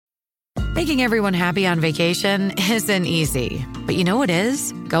Making everyone happy on vacation isn't easy, but you know what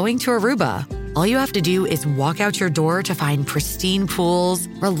is? Going to Aruba. All you have to do is walk out your door to find pristine pools,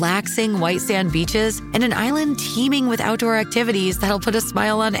 relaxing white sand beaches, and an island teeming with outdoor activities that'll put a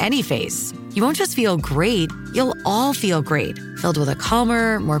smile on any face. You won't just feel great, you'll all feel great, filled with a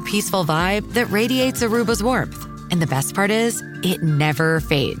calmer, more peaceful vibe that radiates Aruba's warmth. And the best part is, it never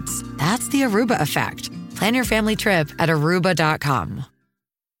fades. That's the Aruba effect. Plan your family trip at Aruba.com.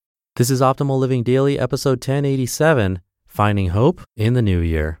 This is Optimal Living Daily, episode 1087, Finding Hope in the New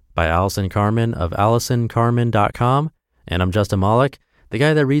Year, by Allison Carmen of AllisonCarmen.com. And I'm Justin Malik, the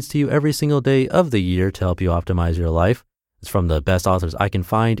guy that reads to you every single day of the year to help you optimize your life. It's from the best authors I can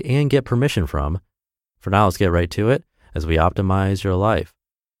find and get permission from. For now, let's get right to it as we optimize your life.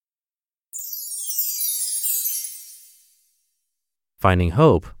 Finding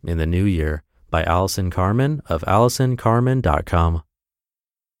Hope in the New Year, by Allison Carmen of AllisonCarmen.com.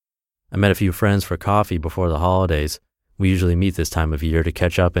 I met a few friends for coffee before the holidays. We usually meet this time of year to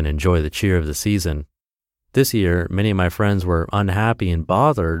catch up and enjoy the cheer of the season. This year, many of my friends were unhappy and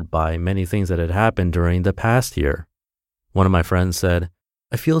bothered by many things that had happened during the past year. One of my friends said,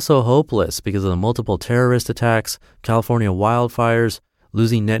 "I feel so hopeless because of the multiple terrorist attacks, California wildfires,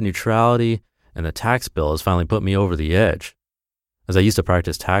 losing net neutrality, and the tax bill has finally put me over the edge." As I used to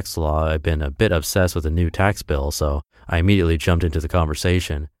practice tax law, I've been a bit obsessed with the new tax bill, so I immediately jumped into the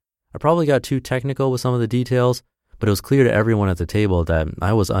conversation. I probably got too technical with some of the details, but it was clear to everyone at the table that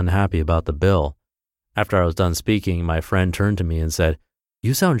I was unhappy about the bill. After I was done speaking, my friend turned to me and said,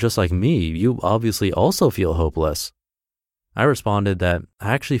 "You sound just like me. You obviously also feel hopeless." I responded that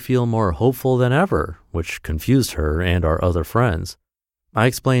I actually feel more hopeful than ever, which confused her and our other friends. I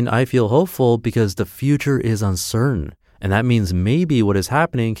explained I feel hopeful because the future is uncertain, and that means maybe what is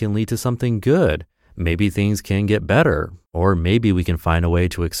happening can lead to something good. Maybe things can get better, or maybe we can find a way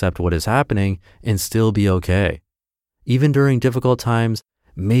to accept what is happening and still be okay. Even during difficult times,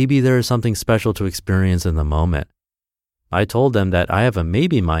 maybe there is something special to experience in the moment. I told them that I have a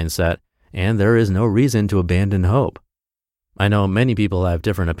maybe mindset and there is no reason to abandon hope. I know many people have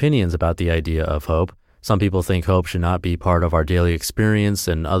different opinions about the idea of hope. Some people think hope should not be part of our daily experience,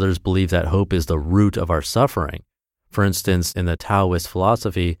 and others believe that hope is the root of our suffering. For instance, in the Taoist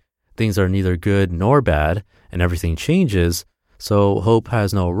philosophy, things are neither good nor bad, and everything changes, so hope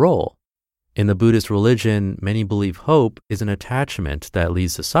has no role. In the Buddhist religion, many believe hope is an attachment that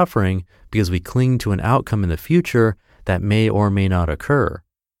leads to suffering because we cling to an outcome in the future that may or may not occur.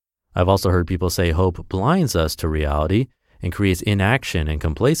 I've also heard people say hope blinds us to reality and creates inaction and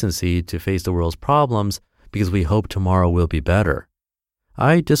complacency to face the world's problems because we hope tomorrow will be better.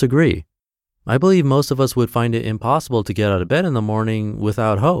 I disagree. I believe most of us would find it impossible to get out of bed in the morning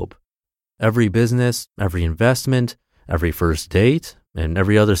without hope. Every business, every investment, every first date, and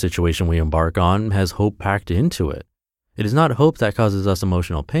every other situation we embark on has hope packed into it. It is not hope that causes us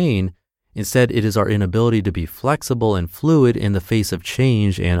emotional pain. Instead, it is our inability to be flexible and fluid in the face of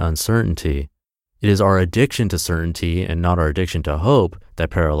change and uncertainty. It is our addiction to certainty and not our addiction to hope that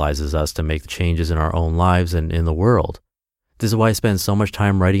paralyzes us to make the changes in our own lives and in the world. This is why I spend so much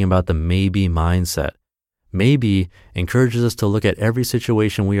time writing about the maybe mindset. Maybe encourages us to look at every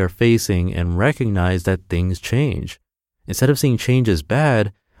situation we are facing and recognize that things change. Instead of seeing change as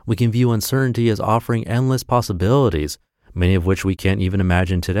bad, we can view uncertainty as offering endless possibilities, many of which we can't even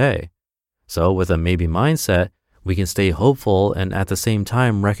imagine today. So with a maybe mindset, we can stay hopeful and at the same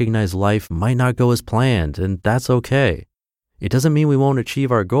time recognize life might not go as planned, and that's okay. It doesn't mean we won't achieve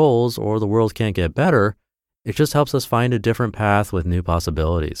our goals or the world can't get better. It just helps us find a different path with new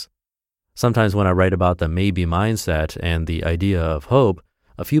possibilities. Sometimes when I write about the maybe mindset and the idea of hope,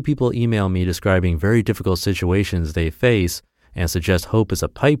 a few people email me describing very difficult situations they face and suggest hope is a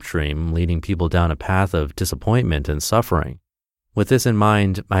pipe dream leading people down a path of disappointment and suffering. With this in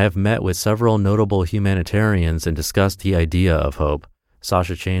mind, I have met with several notable humanitarians and discussed the idea of hope.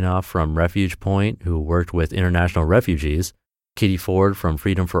 Sasha Chanoff from Refuge Point, who worked with international refugees, Katie Ford from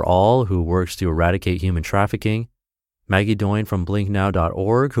Freedom for All, who works to eradicate human trafficking, Maggie Doyne from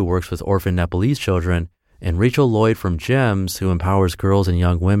BlinkNow.org, who works with orphan Nepalese children, and Rachel Lloyd from GEMS, who empowers girls and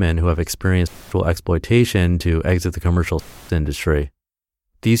young women who have experienced sexual exploitation to exit the commercial sex industry.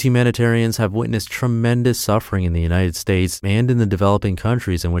 These humanitarians have witnessed tremendous suffering in the United States and in the developing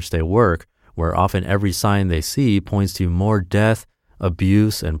countries in which they work, where often every sign they see points to more death,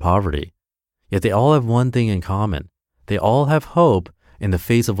 abuse, and poverty. Yet they all have one thing in common. They all have hope in the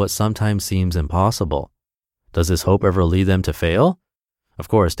face of what sometimes seems impossible. Does this hope ever lead them to fail? Of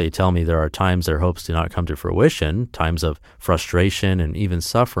course, they tell me there are times their hopes do not come to fruition, times of frustration and even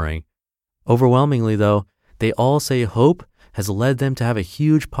suffering. Overwhelmingly, though, they all say hope has led them to have a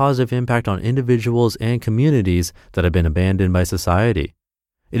huge positive impact on individuals and communities that have been abandoned by society.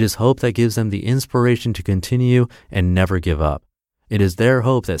 It is hope that gives them the inspiration to continue and never give up. It is their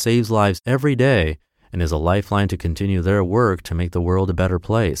hope that saves lives every day and is a lifeline to continue their work to make the world a better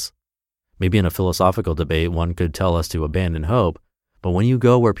place. Maybe in a philosophical debate, one could tell us to abandon hope, but when you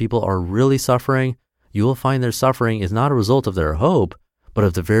go where people are really suffering, you will find their suffering is not a result of their hope, but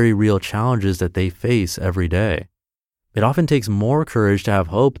of the very real challenges that they face every day. It often takes more courage to have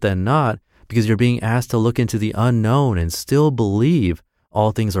hope than not, because you're being asked to look into the unknown and still believe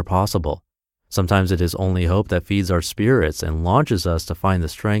all things are possible. Sometimes it is only hope that feeds our spirits and launches us to find the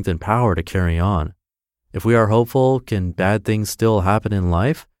strength and power to carry on. If we are hopeful, can bad things still happen in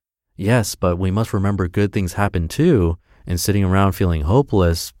life? Yes, but we must remember good things happen too, and sitting around feeling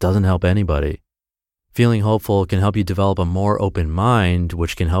hopeless doesn't help anybody. Feeling hopeful can help you develop a more open mind,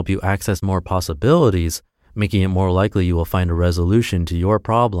 which can help you access more possibilities, making it more likely you will find a resolution to your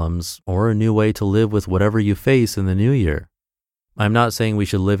problems or a new way to live with whatever you face in the new year. I'm not saying we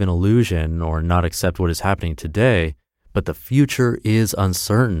should live in illusion or not accept what is happening today, but the future is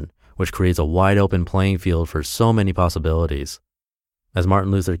uncertain, which creates a wide open playing field for so many possibilities. As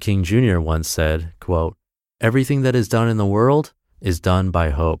Martin Luther King Jr. once said, quote, "Everything that is done in the world is done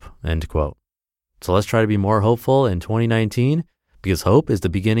by hope," end quote. So let's try to be more hopeful in 2019, because hope is the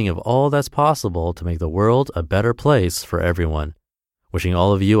beginning of all that's possible to make the world a better place for everyone. Wishing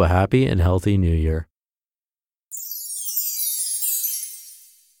all of you a happy and healthy new year.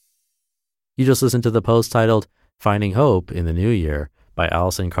 You just listened to the post titled Finding Hope in the New Year by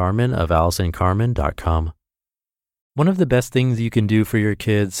Allison Carmen of AllisonCarmen.com. One of the best things you can do for your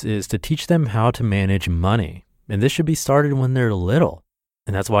kids is to teach them how to manage money. And this should be started when they're little.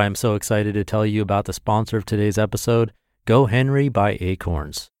 And that's why I'm so excited to tell you about the sponsor of today's episode, GoHenry by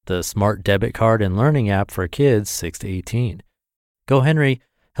Acorns, the smart debit card and learning app for kids 6 to 18. GoHenry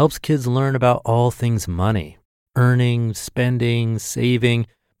helps kids learn about all things money, earning, spending, saving,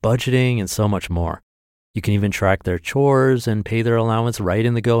 budgeting, and so much more. You can even track their chores and pay their allowance right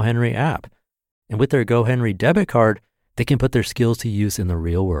in the GoHenry app. And with their GoHenry debit card, they can put their skills to use in the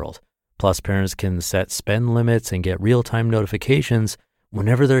real world. Plus, parents can set spend limits and get real-time notifications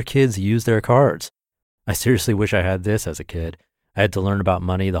whenever their kids use their cards. I seriously wish I had this as a kid. I had to learn about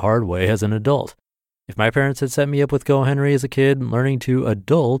money the hard way as an adult. If my parents had set me up with GoHenry as a kid, learning to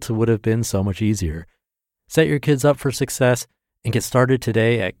adult would have been so much easier. Set your kids up for success and get started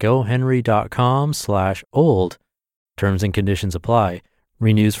today at gohenry.com/old. Terms and conditions apply.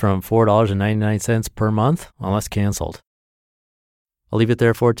 Renews from $4.99 per month unless canceled. I'll leave it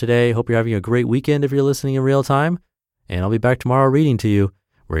there for today. Hope you're having a great weekend if you're listening in real time. And I'll be back tomorrow reading to you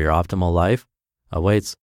where your optimal life awaits.